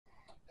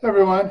Hey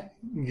everyone,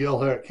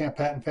 Gil here at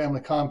Camppatton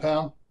Family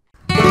Compound.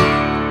 I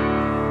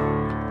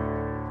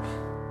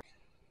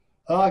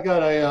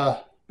got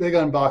a big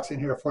unboxing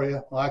here for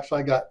you. Well,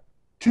 actually, I got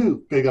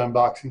two big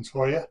unboxings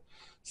for you.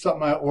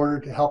 Something I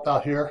ordered to help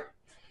out here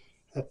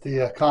at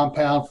the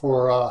compound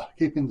for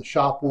keeping the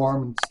shop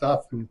warm and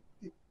stuff, and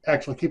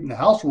actually keeping the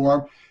house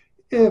warm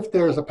if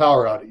there's a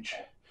power outage.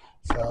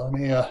 So let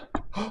me,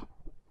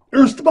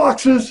 here's the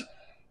boxes.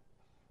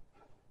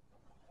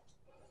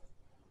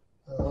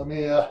 Let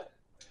me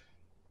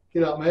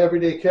get out my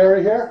everyday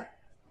carry here.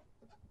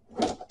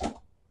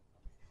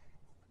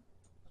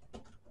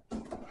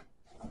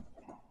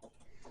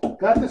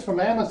 Got this from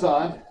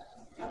Amazon.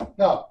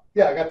 I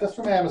got this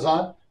from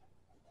Amazon.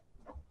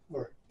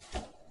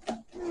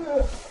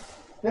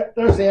 Yeah,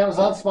 there's the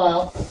Amazon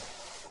smile.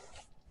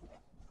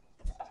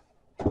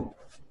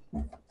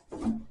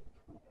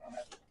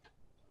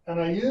 And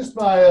I used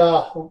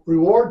my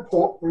reward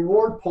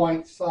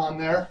points on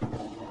there.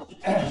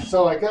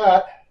 So I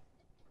got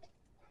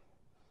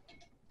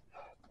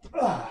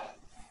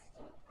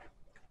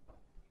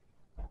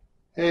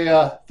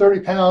a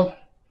 30-pound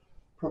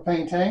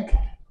propane tank,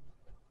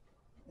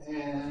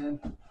 and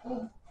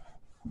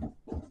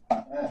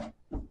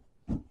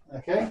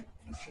okay,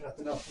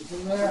 nothing else is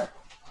in there,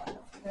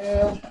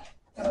 and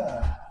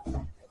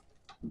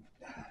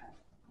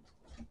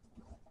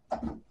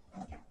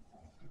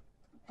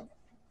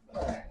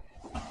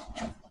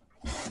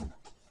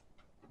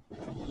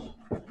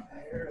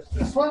here's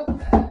this one.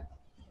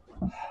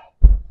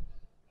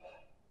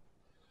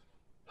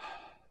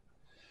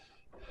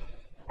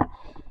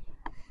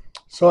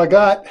 So I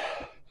got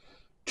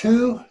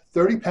two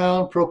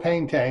 30-pound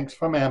propane tanks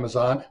from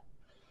Amazon.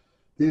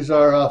 These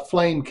are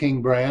Flame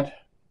King brand.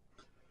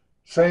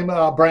 Same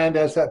brand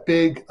as that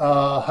big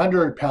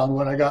 100-pound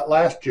one I got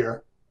last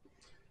year.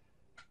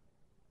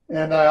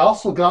 And I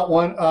also got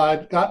one,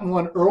 I'd gotten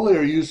one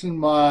earlier using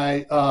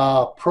my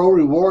Pro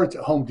Rewards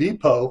at Home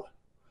Depot.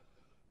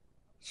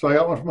 So I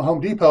got one from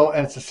Home Depot,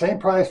 and it's the same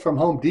price from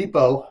Home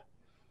Depot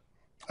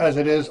as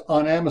it is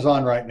on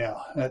Amazon right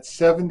now. That's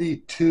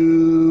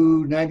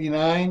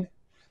 $72.99,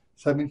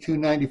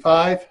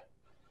 $72.95.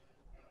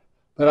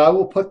 But I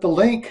will put the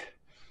link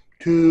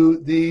to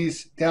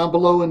these down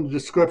below in the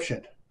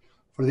description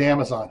for the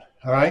Amazon.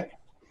 All right.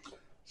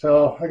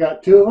 So I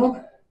got two of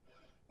them.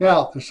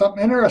 Now, there's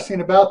something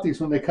interesting about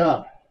these when they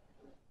come.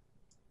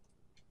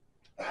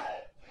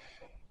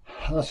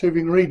 Let's see if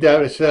you can read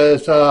that. It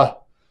says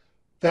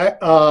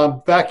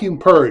vacuum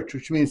purge,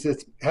 which means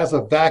it has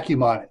a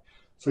vacuum on it.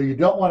 So you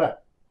don't want to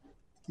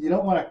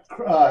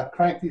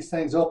crank these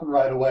things open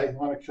right away. You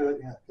want to make sure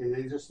that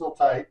these are still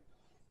tight.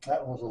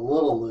 That one was a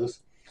little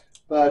loose,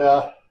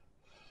 but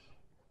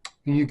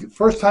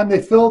first time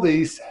they fill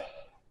these,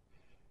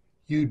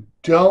 you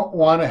don't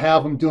want to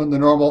have them doing the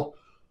normal.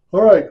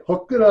 All right,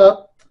 hook it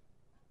up,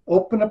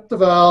 open up the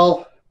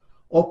valve,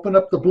 open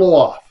up the blow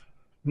off.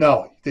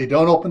 No, they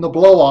don't open the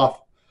blow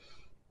off.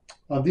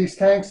 On these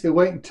tanks, they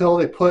wait until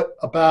they put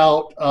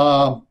about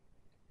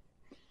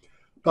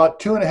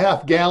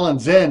 2.5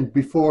 gallons in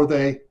before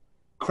they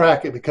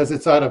crack it, because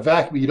it's out of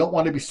vacuum. You don't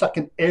want to be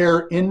sucking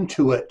air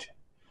into it.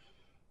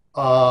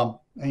 And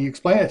you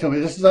explain it to me.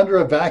 This is under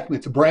a vacuum.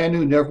 It's brand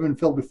new, never been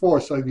filled before.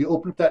 So if you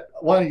open up that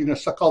one, you're going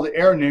to suck all the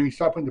air in there. And you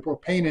start putting the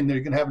propane in there,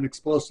 you're going to have an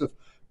explosive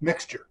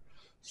mixture.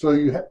 So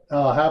you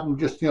have them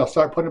just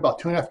start putting about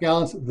 2.5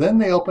 gallons. Then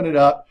they open it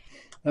up,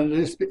 and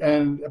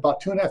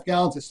about 2.5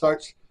 gallons,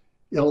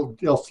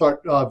 it'll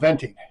start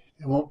venting.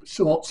 It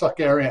won't suck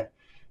air in,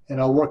 and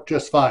it'll work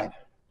just fine.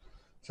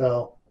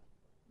 So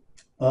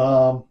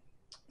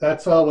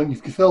that's when you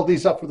fill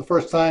these up for the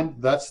first time,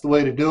 that's the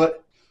way to do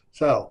it.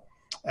 So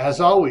as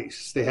always,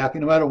 stay happy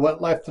no matter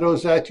what life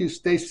throws at you.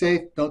 Stay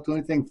safe. Don't do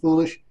anything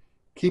foolish.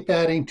 Keep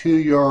adding to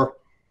your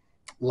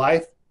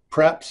life,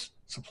 preps,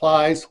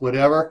 supplies,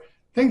 whatever.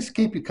 Things to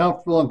keep you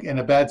comfortable in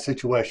a bad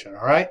situation,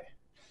 all right?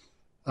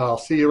 I'll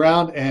see you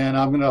around, and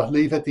I'm going to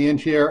leave at the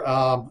end here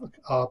a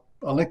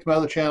link to my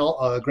other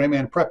channel, Gray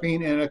Man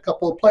Prepping, and a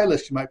couple of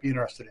playlists you might be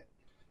interested in.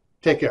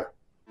 Take care.